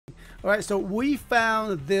All right, so we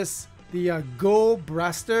found this, the Go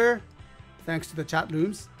Blaster, thanks to the chat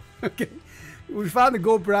rooms. Okay, we found the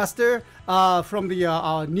Go Blaster from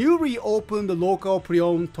the newly opened local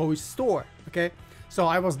pre-owned toy store. Okay, so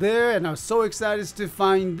I was there and I was so excited to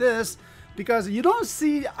find this because you don't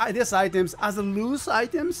see these items as loose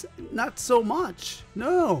items, not so much.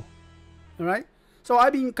 No, all right. So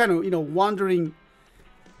I've been kind of wondering.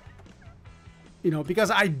 Because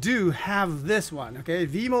I do have this one, okay,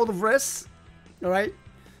 V-mode wrist, all right.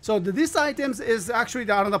 So this items is actually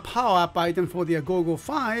another power-up item for the GoGo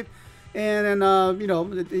 5, and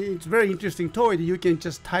then it's very interesting toy. You can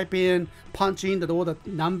just type in, punch in all the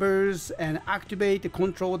numbers, and activate,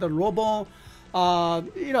 control the robot.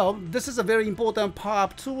 This is a very important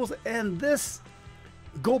power-up tools, and this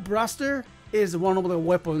Go Blaster is one of the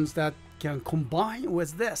weapons that can combine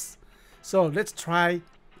with this. So let's try.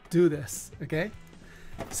 Do this, okay?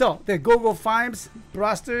 So the GoGo 5's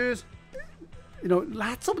blasters,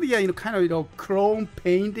 lots of the kind of chrome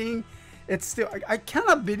painting. It's still I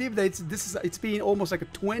cannot believe that it's been almost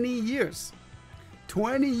like 20 years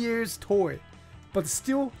toy, but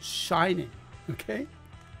still shining, okay?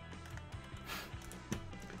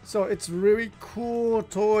 So it's really cool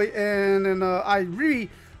toy, and I really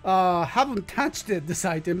haven't touched this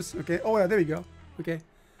items, okay? Oh yeah, there we go, okay?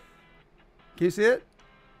 Can you see it?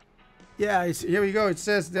 Yeah, here we go. It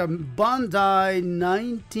says the Bandai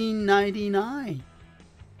 1999.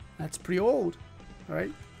 That's pretty old,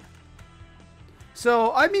 right?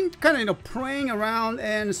 So I've been kind of playing around,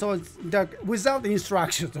 and so without the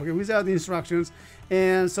instructions, okay, without the instructions,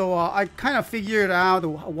 and so I kind of figured out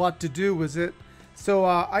what to do with it. So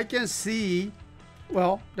I can see,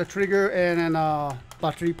 well, the trigger and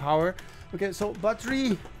battery power. Okay, so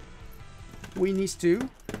battery, we need to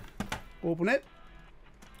open it.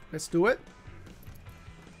 Let's do it.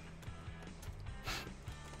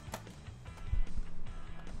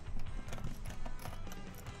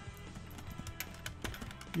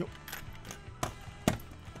 Yep.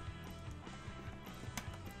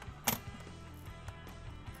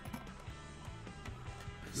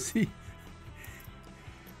 See,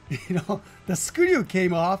 the screw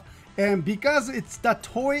came off, and because the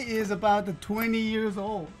toy is about 20 years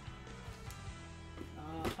old.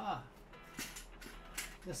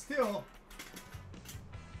 Still,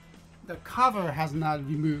 the cover has not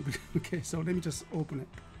removed. Okay, so let me just open it.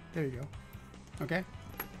 There you go. Okay.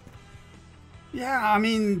 Yeah, I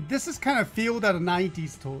mean, this is kind of feel that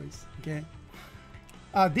 90s toys. Okay.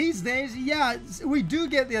 These days, yeah, we do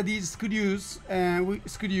get these screws and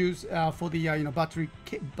screws for the battery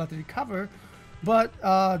cover, but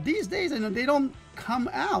these days they don't come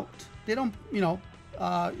out. They don't you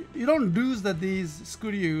don't lose these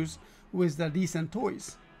screws with the recent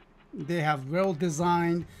toys. They have well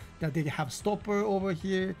designed that they have stopper over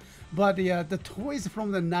here, but the toys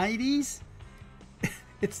from the 90s,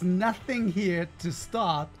 it's nothing here to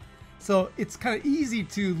stop, so it's kind of easy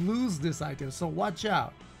to lose this item, so watch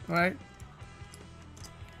out. All right,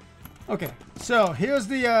 okay, so here's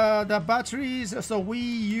the batteries. So we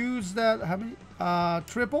use that, how many,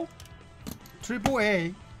 triple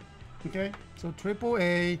A. Okay, so triple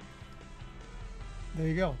A. There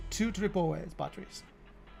you go, 2 AAA batteries.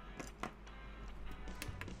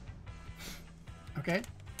 Okay,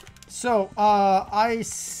 so I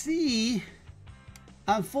see,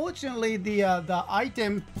 unfortunately, the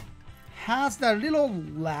item has that little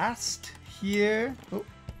last here. Oh,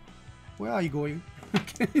 where are you going?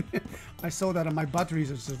 Okay, I saw that my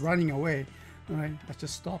batteries are just running away. All right, I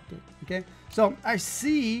just stopped it. Okay, so I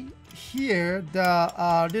see here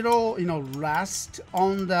the little rest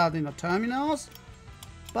on the terminals,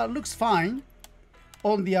 but looks fine.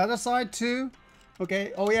 On the other side too.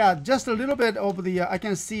 Okay, oh yeah, just a little bit of the I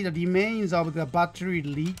can see the remains of the battery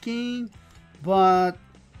leaking, but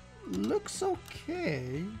looks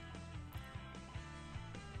okay.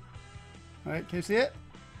 All right, can you see it?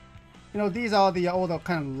 These are all the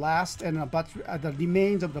kind of last and the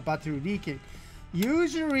remains of the battery leaking.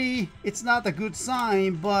 Usually it's not a good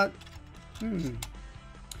sign, but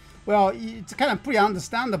well, it's kind of pretty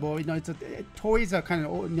understandable. Toys are kind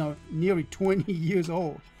of nearly 20 years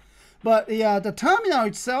old. But the terminal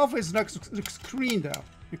itself looks clean though.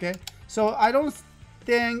 Okay, so I don't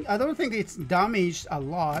think it's damaged a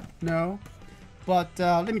lot. No, but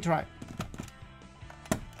let me try.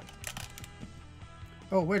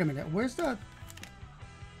 Oh, wait a minute. Where's the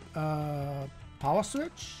power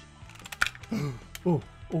switch? Oh,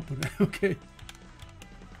 open it. Okay.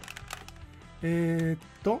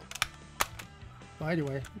 By the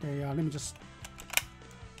way, let me just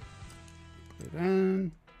put it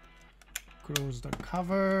in. Close the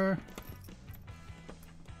cover.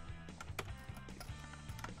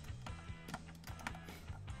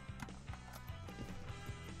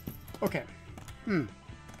 Okay.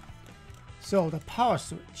 So the power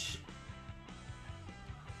switch.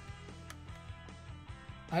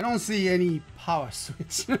 I don't see any power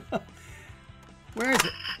switch. Where is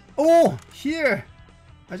it? Oh, here.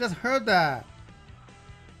 I just heard that.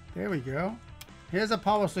 There we go. Here's a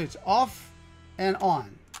power switch, off and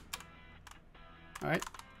on. All right.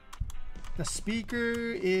 The speaker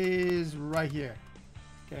is right here.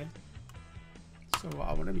 Okay. So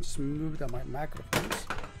let me just move my microphones.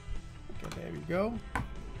 Okay, there we go.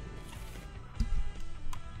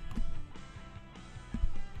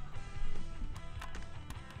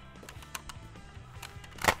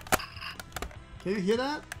 Can you hear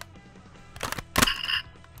that?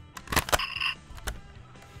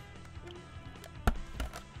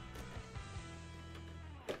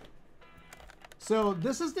 So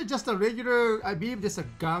this is just a regular, I believe this is a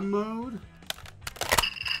gun mode.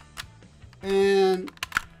 And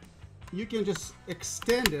you can just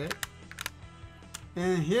extend it.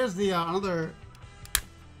 And here's the another,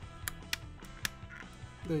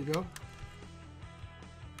 there you go.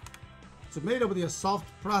 It's made of the soft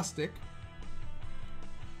plastic.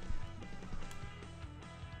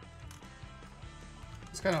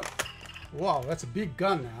 It's kind of, wow, that's a big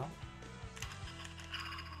gun now.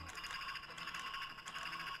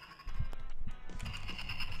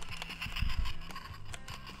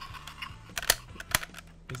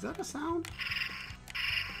 Is that a sound?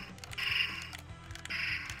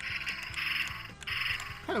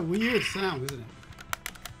 Kind of weird sound, isn't it?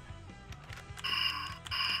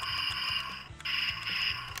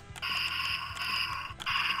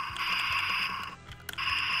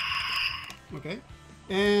 Okay.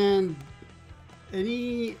 And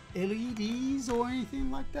any LEDs or anything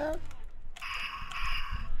like that?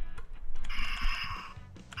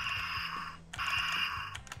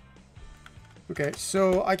 Okay,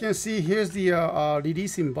 so I can see here's the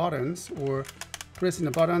releasing buttons or pressing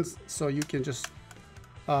the buttons, so you can just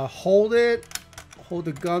hold the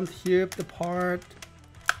gun hip apart,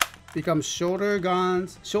 become short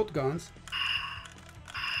guns.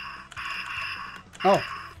 Oh,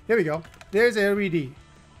 here we go. There's a LED.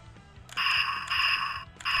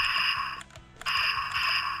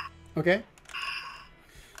 Okay.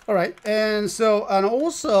 All right, and so and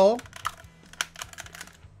also.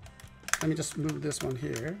 Let me just move this one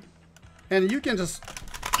here. And you can just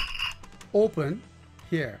open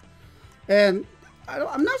here. And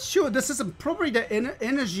I'm not sure, this is probably the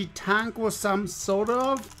energy tank or some sort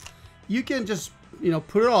of. You can just,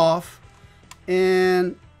 put it off.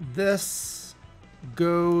 And this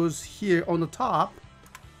goes here on the top.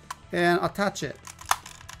 And attach it.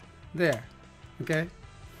 There. Okay.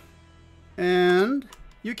 And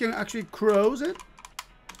you can actually close it.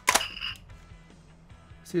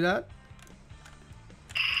 See that?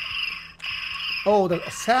 Oh, the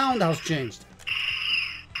sound has changed.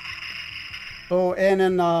 Oh, and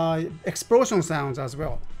then explosion sounds as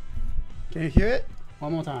well. Can you hear it?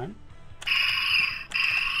 One more time.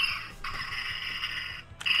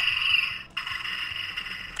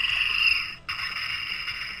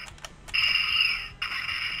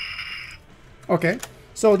 Okay,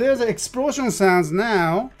 so there's the explosion sounds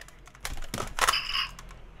now.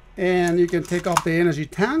 And you can take off the energy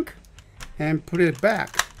tank and put it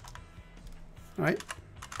back. Right?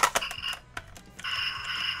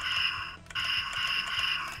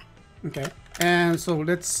 Okay, and so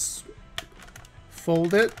let's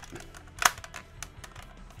fold it.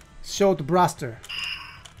 Show the blaster.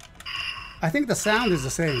 I think the sound is the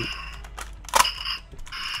same.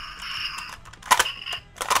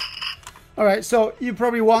 All right, so you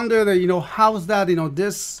probably wonder that, how's that,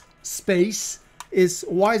 this space is,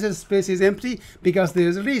 why is this space is empty? Because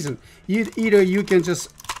there's a reason. Either you can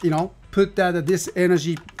just, put that this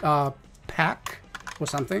energy pack or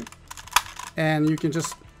something, and you can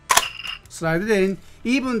just slide it in.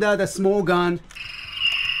 Even that a small gun,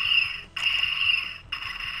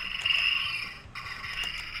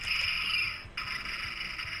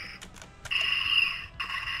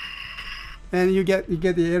 and you get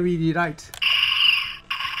the LED light.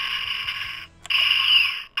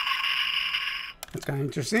 That's kind of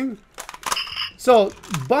interesting. So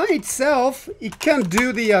by itself, it can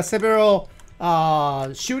do the several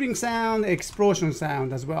shooting sound, explosion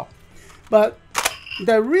sound as well. But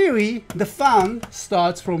the fun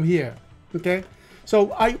starts from here. Okay,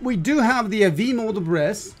 so we do have the V mode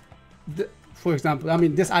breast. For example, I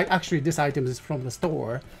mean this item is from the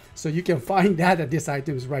store, so you can find that this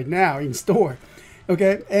item is right now in store.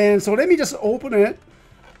 Okay, and so let me just open it.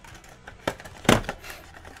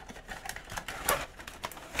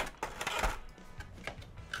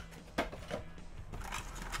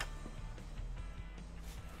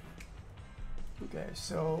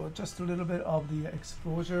 so just a little bit of the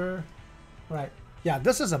exposure. Right. Yeah,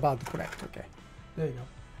 this is about correct. Okay. There you go.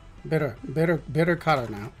 Better color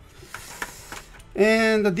now.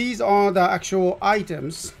 And these are the actual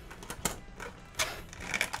items.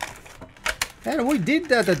 And we did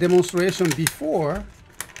that demonstration before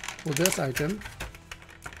for this item.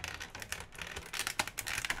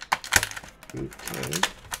 Okay.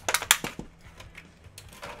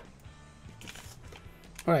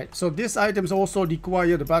 All right, so this items also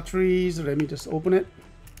require the batteries. Let me just open it.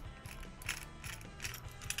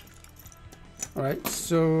 All right,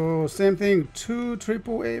 so same thing, 2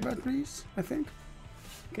 AAA batteries, I think.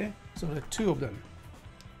 Okay, so there are 2 of them.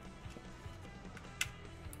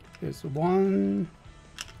 There's 1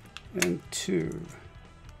 and 2.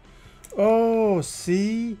 Oh,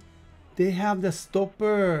 see, they have the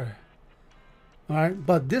stopper. All right,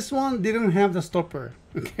 but this one didn't have the stopper.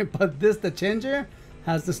 Okay, but this, the changer,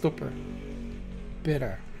 has the stopper.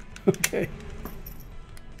 Better. Okay.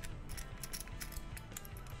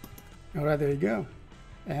 All right, there you go.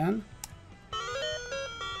 And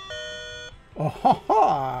oh, ha,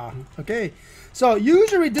 ha. Okay. So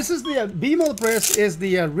usually this is the B-mode press is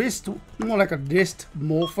the wrist, more like a wrist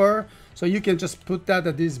morpher. So you can just put that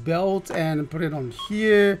at this belt and put it on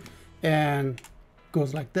here, and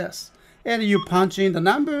goes like this. And you punch in the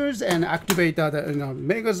numbers and activate the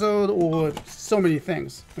megazord or so many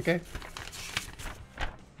things. Okay.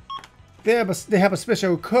 They have a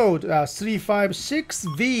special code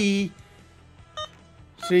 356V.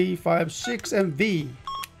 356 and V.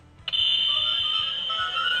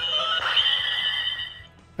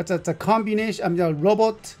 It's a combination. I mean, a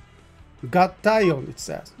robot Gattayon, it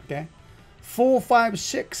says. Okay,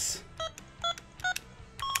 456.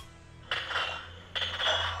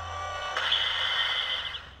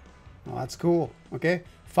 Oh, that's cool. Okay,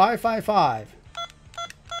 555.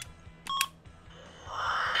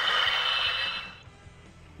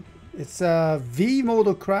 It's a V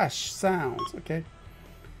mode crash sounds. Okay.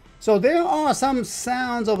 So there are some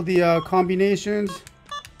sounds of the combinations.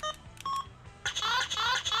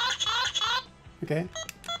 Okay.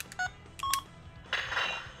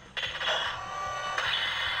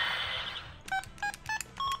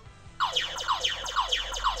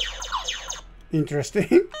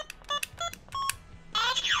 Interesting.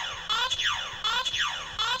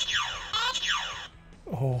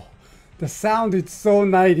 Oh, the sound is so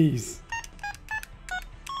 90s.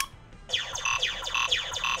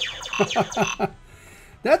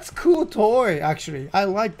 That's cool toy, actually. I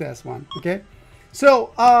like this one. Okay,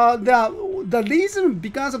 so the reason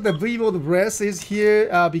because of the Vivo breast is here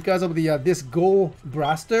because of the this Go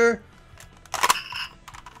blaster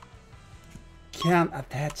can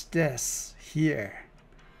attach this here.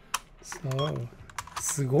 So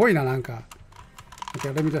すごいななんか.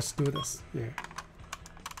 Okay, let me just do this here.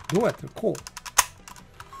 どうやってるこう。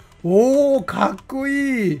おお、かっこ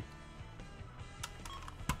いい。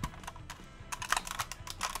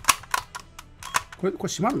これ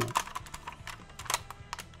閉まるの？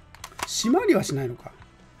閉まりはしないのか。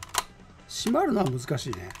閉まるのは難し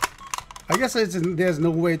いね。I guess there's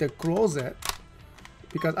no way to close it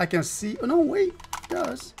because I can see. Oh, no, wait, it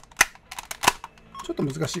does. ちょっと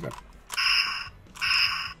難しいから。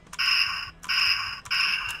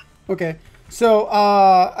Okay, so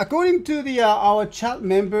according to the our chat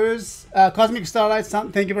members, Cosmic Starlight,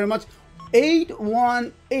 thank you very much.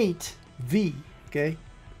 818V. Okay.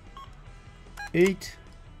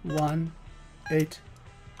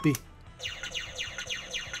 818B.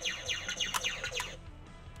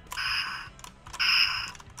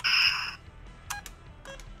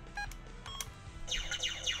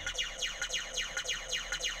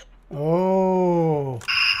 Oh.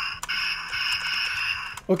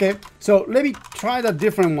 Okay, so let me try the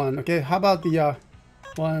different one. Okay, how about the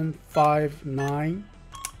 159?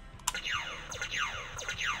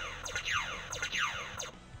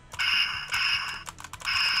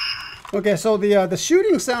 Okay, so the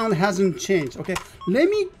shooting sound hasn't changed. Okay, let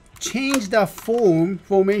me change the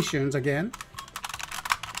formations again.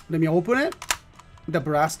 Let me open it, the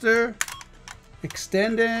blaster,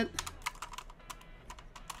 extend it.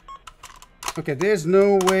 Okay, there's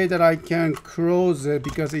no way that I can close it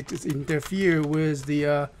because it is interfere with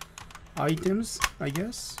the items, I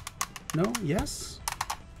guess. No? Yes?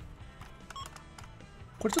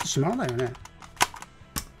 これちょっと閉まらないよね。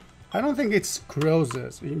I don't think it's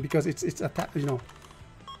closes because it's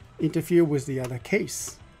interfere with the other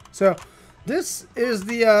case. So this is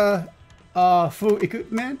the full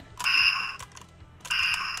equipment,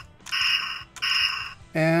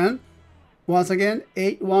 and once again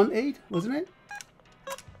 818, wasn't it?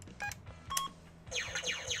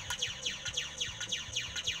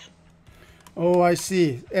 Oh, I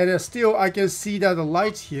see. And still I can see that the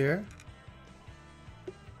lights here.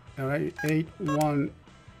 All right,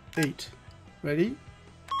 818. Ready?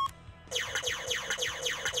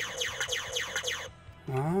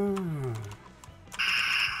 Ah.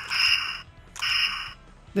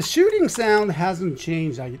 The shooting sound hasn't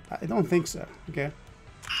changed. I don't think so. Okay.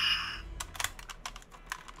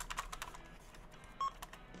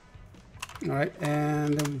 All right,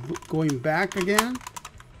 and then going back again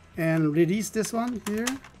and release this one here.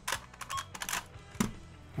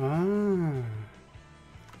 Ah,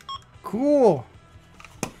 cool.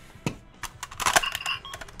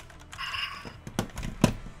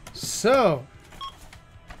 So,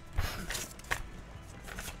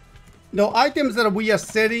 the items that we are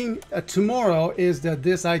setting tomorrow is that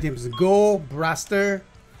this item is Go Blaster.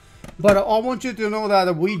 But I want you to know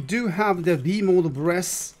that we do have the V-mode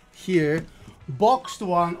breast here, boxed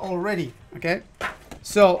one already. Okay,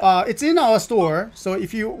 so it's in our store. So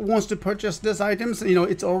if you want to purchase this items, you know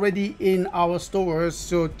it's already in our stores.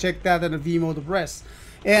 So check that at the V-mode breast.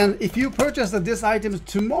 And if you purchase this items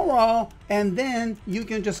tomorrow, and then you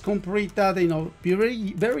can just complete that, you know,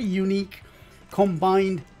 very unique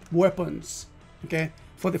combined weapons. Okay,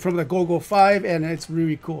 from the GoGo 5, and it's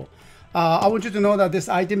really cool. I want you to know that this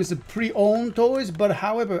item is a pre-owned toys, but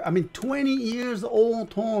however, I mean 20 years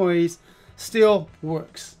old toys still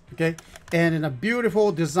works. Okay, and in a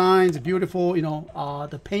beautiful designs, beautiful, you know,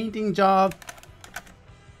 the painting job.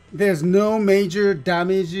 There's no major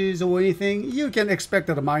damages or anything. You can expect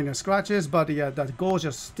that minor scratches, but yeah, that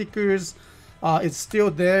gorgeous stickers, it's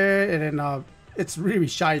still there, and then it's really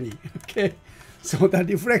shiny. Okay, so that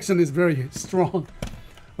reflection is very strong.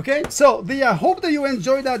 Okay, so I hope that you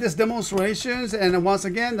enjoyed this demonstrations, and once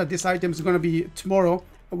again that this item is going to be tomorrow,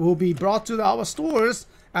 will be brought to our stores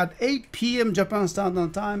at 8 p.m. Japan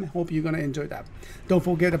Standard Time. Hope you're going to enjoy that. Don't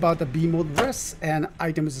forget about the V-mode dress, and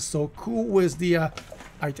items is so cool with the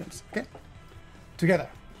items. Okay, together.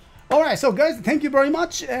 All right, so guys, thank you very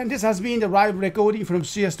much, and this has been the live recording from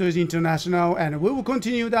CSTOYS International, and we will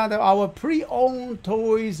continue that our pre-owned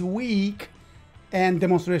toys week. And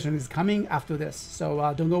demonstration is coming after this.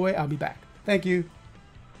 So don't go away. I'll be back. Thank you.